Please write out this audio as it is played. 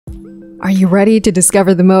Are you ready to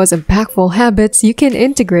discover the most impactful habits you can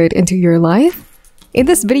integrate into your life? In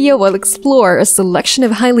this video, we'll explore a selection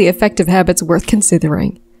of highly effective habits worth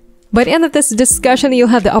considering. By the end of this discussion, you'll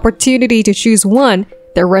have the opportunity to choose one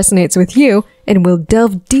that resonates with you, and we'll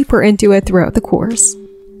delve deeper into it throughout the course.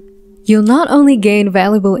 You'll not only gain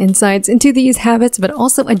valuable insights into these habits, but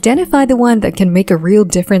also identify the one that can make a real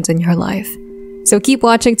difference in your life. So keep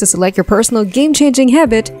watching to select your personal game-changing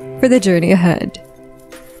habit for the journey ahead.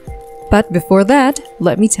 But before that,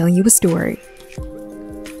 let me tell you a story.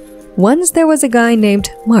 Once there was a guy named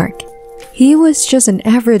Mark. He was just an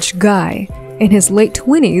average guy in his late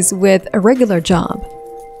 20s with a regular job.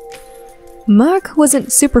 Mark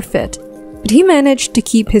wasn't super fit, but he managed to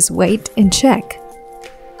keep his weight in check.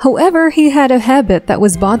 However, he had a habit that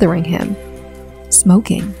was bothering him: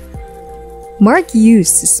 smoking. Mark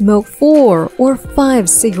used to smoke 4 or 5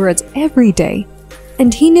 cigarettes every day,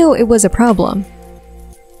 and he knew it was a problem.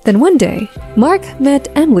 Then one day, Mark met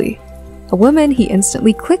Emily, a woman he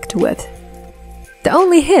instantly clicked with. The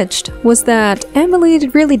only hitch was that Emily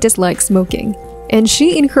really disliked smoking, and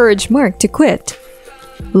she encouraged Mark to quit.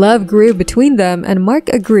 Love grew between them, and Mark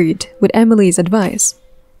agreed with Emily's advice.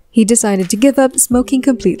 He decided to give up smoking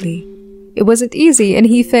completely. It wasn't easy, and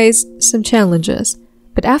he faced some challenges.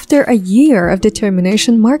 But after a year of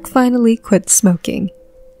determination, Mark finally quit smoking.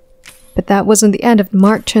 But that wasn't the end of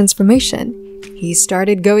Mark's transformation. He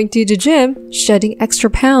started going to the gym, shedding extra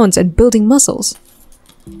pounds and building muscles.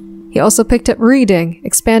 He also picked up reading,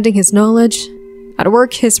 expanding his knowledge. At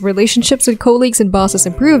work, his relationships with colleagues and bosses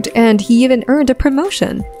improved, and he even earned a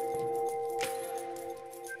promotion.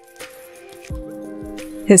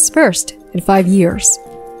 His first in 5 years.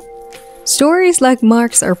 Stories like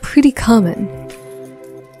Mark's are pretty common.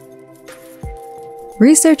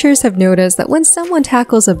 Researchers have noticed that when someone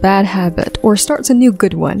tackles a bad habit or starts a new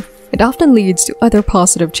good one, it often leads to other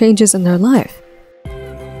positive changes in their life.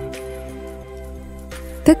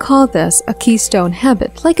 They call this a keystone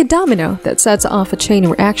habit, like a domino that sets off a chain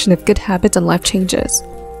reaction of good habits and life changes.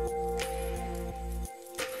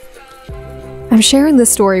 I'm sharing this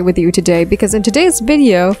story with you today because in today's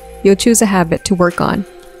video, you'll choose a habit to work on.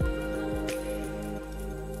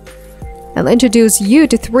 I'll introduce you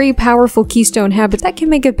to 3 powerful keystone habits that can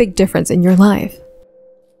make a big difference in your life.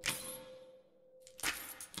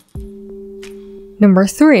 Number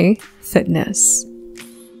 3. Fitness.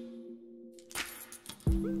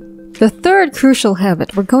 The third crucial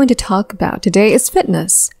habit we're going to talk about today is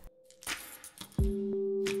fitness.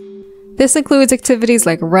 This includes activities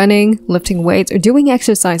like running, lifting weights, or doing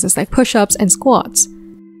exercises like push-ups and squats.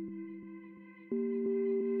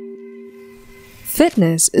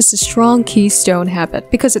 Fitness is a strong keystone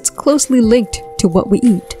habit because it's closely linked to what we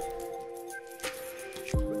eat.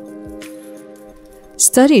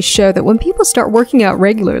 Studies show that when people start working out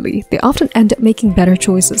regularly, they often end up making better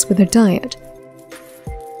choices with their diet,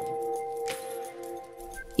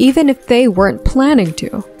 even if they weren't planning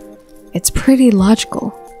to. It's pretty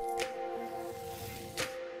logical.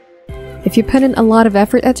 If you put in a lot of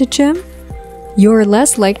effort at the gym, you're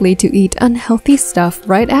less likely to eat unhealthy stuff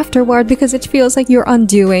right afterward because it feels like you're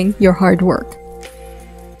undoing your hard work.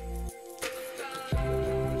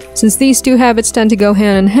 Since these 2 habits tend to go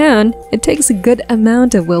hand in hand, it takes a good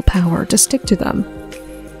amount of willpower to stick to them.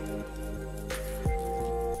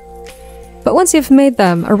 But once you've made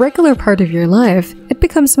them a regular part of your life, it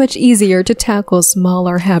becomes much easier to tackle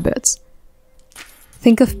smaller habits.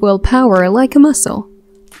 Think of willpower like a muscle.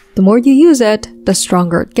 The more you use it, the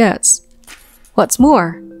stronger it gets. What's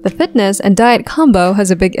more, the fitness and diet combo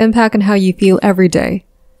has a big impact on how you feel every day.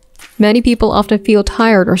 Many people often feel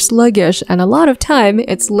tired or sluggish, and a lot of time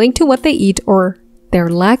it's linked to what they eat or their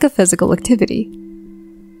lack of physical activity.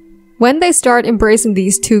 When they start embracing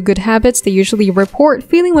these 2 good habits, they usually report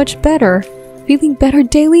feeling much better. Feeling better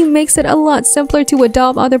daily makes it a lot simpler to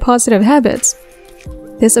adopt other positive habits.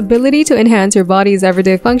 This ability to enhance your body's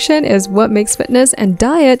everyday function is what makes fitness and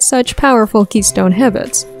diet such powerful keystone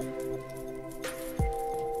habits.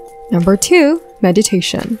 Number 2.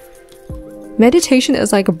 Meditation. Meditation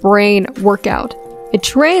is like a brain workout. It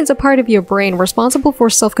trains a part of your brain responsible for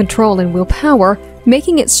self-control and willpower,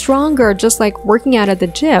 making it stronger just like working out at the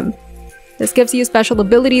gym. This gives you special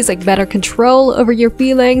abilities like better control over your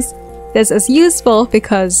feelings. This is useful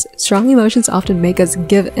because strong emotions often make us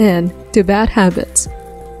give in to bad habits.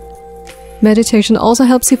 Meditation also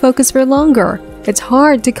helps you focus for longer. It's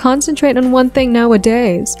hard to concentrate on one thing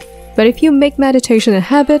nowadays, but if you make meditation a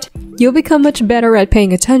habit, you'll become much better at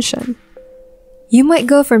paying attention. You might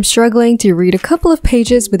go from struggling to read a couple of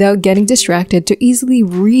pages without getting distracted to easily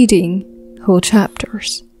reading whole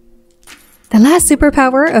chapters. The last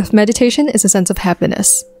superpower of meditation is a sense of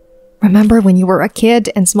happiness. Remember when you were a kid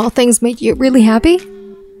and small things made you really happy?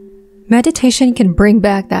 Meditation can bring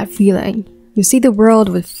back that feeling. You see the world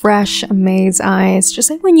with fresh, amazed eyes, just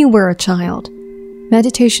like when you were a child.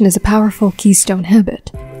 Meditation is a powerful keystone habit.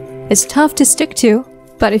 It's tough to stick to,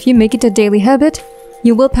 but if you make it a daily habit,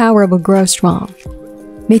 your willpower will grow strong,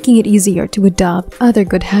 making it easier to adopt other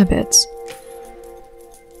good habits.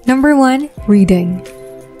 Number 1. Reading.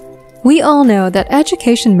 We all know that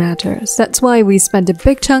education matters. That's why we spend a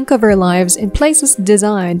big chunk of our lives in places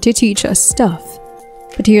designed to teach us stuff.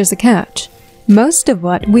 But here's the catch. Most of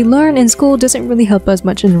what we learn in school doesn't really help us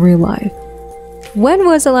much in real life. When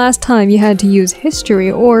was the last time you had to use history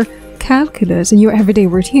or calculus in your everyday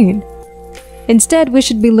routine? Instead, we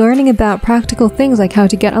should be learning about practical things like how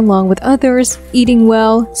to get along with others, eating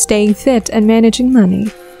well, staying fit, and managing money.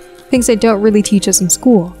 Things they don't really teach us in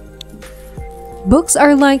school. Books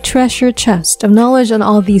are like treasure chests of knowledge on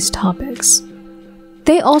all these topics.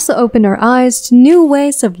 They also open our eyes to new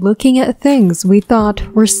ways of looking at things we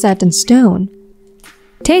thought were set in stone.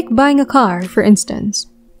 Take buying a car, for instance.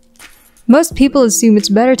 Most people assume it's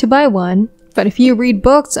better to buy one, but if you read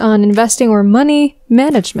books on investing or money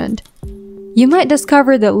management, you might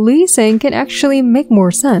discover that leasing can actually make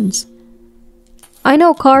more sense. I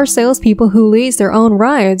know car salespeople who lease their own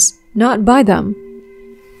rides, not buy them.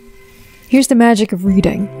 Here's the magic of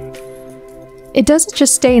reading. It doesn't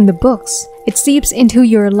just stay in the books, it seeps into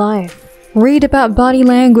your life. Read about body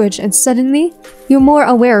language and suddenly, you're more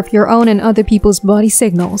aware of your own and other people's body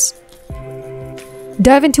signals.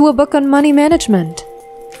 Dive into a book on money management,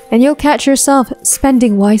 and you'll catch yourself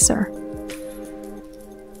spending wiser.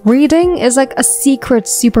 Reading is like a secret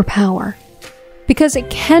superpower, because it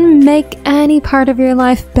can make any part of your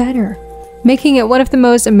life better, making it one of the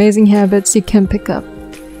most amazing habits you can pick up.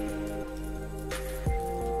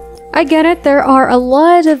 I get it, there are a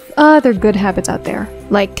lot of other good habits out there,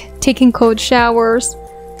 like taking cold showers,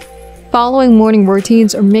 following morning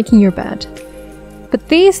routines, or making your bed. But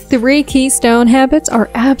these 3 keystone habits are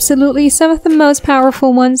absolutely some of the most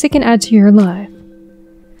powerful ones you can add to your life.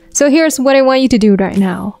 So here's what I want you to do right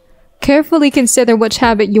now. Carefully consider which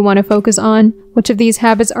habit you want to focus on, which of these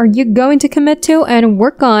habits are you going to commit to and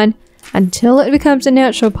work on until it becomes a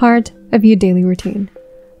natural part of your daily routine.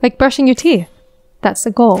 Like brushing your teeth. That's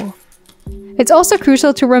the goal. It's also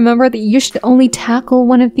crucial to remember that you should only tackle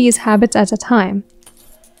one of these habits at a time.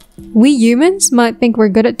 We humans might think we're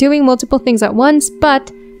good at doing multiple things at once,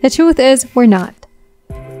 but the truth is we're not.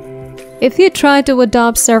 If you try to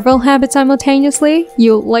adopt several habits simultaneously,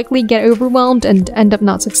 you'll likely get overwhelmed and end up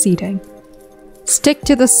not succeeding. Stick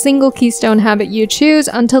to the single keystone habit you choose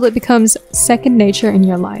until it becomes second nature in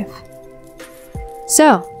your life.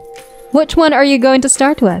 So, which one are you going to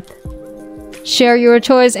start with? Share your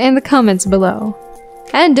choice in the comments below.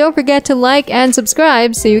 And don't forget to like and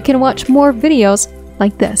subscribe so you can watch more videos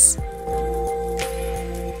like this.